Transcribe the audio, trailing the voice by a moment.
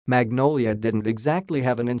Magnolia didn't exactly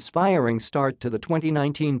have an inspiring start to the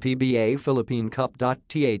 2019 PBA Philippine Cup. The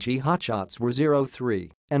Hotshots were 0-3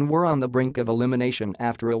 and were on the brink of elimination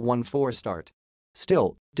after a 1-4 start.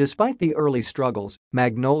 Still, despite the early struggles,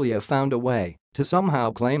 Magnolia found a way to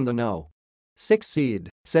somehow claim the No. 6 seed,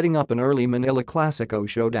 setting up an early Manila Clasico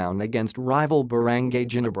showdown against rival Barangay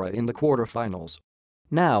Ginebra in the quarterfinals.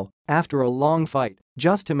 Now, after a long fight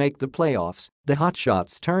just to make the playoffs, the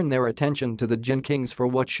Hotshots turn their attention to the Gin Kings for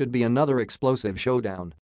what should be another explosive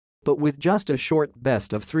showdown. But with just a short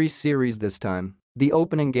best-of-3 series this time, the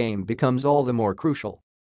opening game becomes all the more crucial.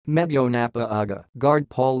 Medyo napa-aga guard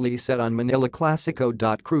Paul Lee said on Manila Clasico.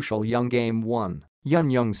 Crucial young game 1,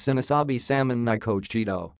 yung sinasabi samin ni Coach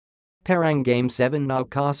Chito. Parang game 7 na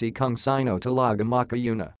kasi kung sino talaga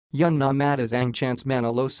maka-una, yun na matas ang chance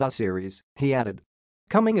manalo sa series, he added.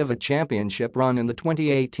 Coming of a championship run in the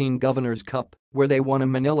 2018 Governor's Cup, where they won a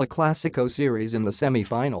Manila Clasico series in the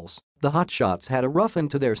semi-finals, the Hotshots had a rough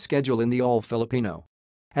end to their schedule in the All-Filipino.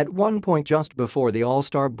 At one point just before the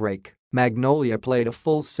All-Star break, Magnolia played a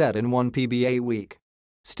full set in one PBA week.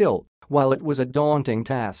 Still, while it was a daunting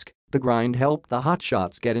task, the grind helped the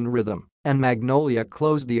Hotshots get in rhythm, and Magnolia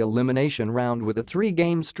closed the elimination round with a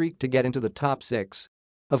 3-game streak to get into the top 6.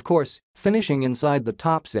 Of course, finishing inside the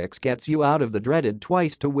top 6 gets you out of the dreaded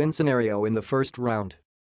twice-to-win scenario in the first round.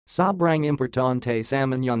 Sobrang importante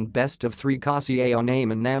samin yung best-of-3 kasi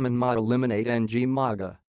naman naman ma-eliminate ng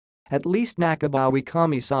maga. At least nakabawi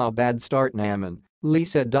kami sa bad start naman, Lee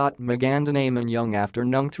said. Maganda naman yung after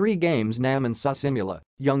nung 3 games naman sa simula,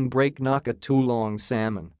 yung break nakatulong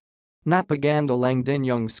samin. Napaganda lang din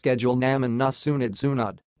yung schedule naman na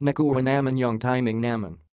sunod-sunod, nakuha naman yung timing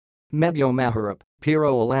naman. Medyo mahirap,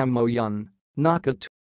 pero alam mo yun, nakatulong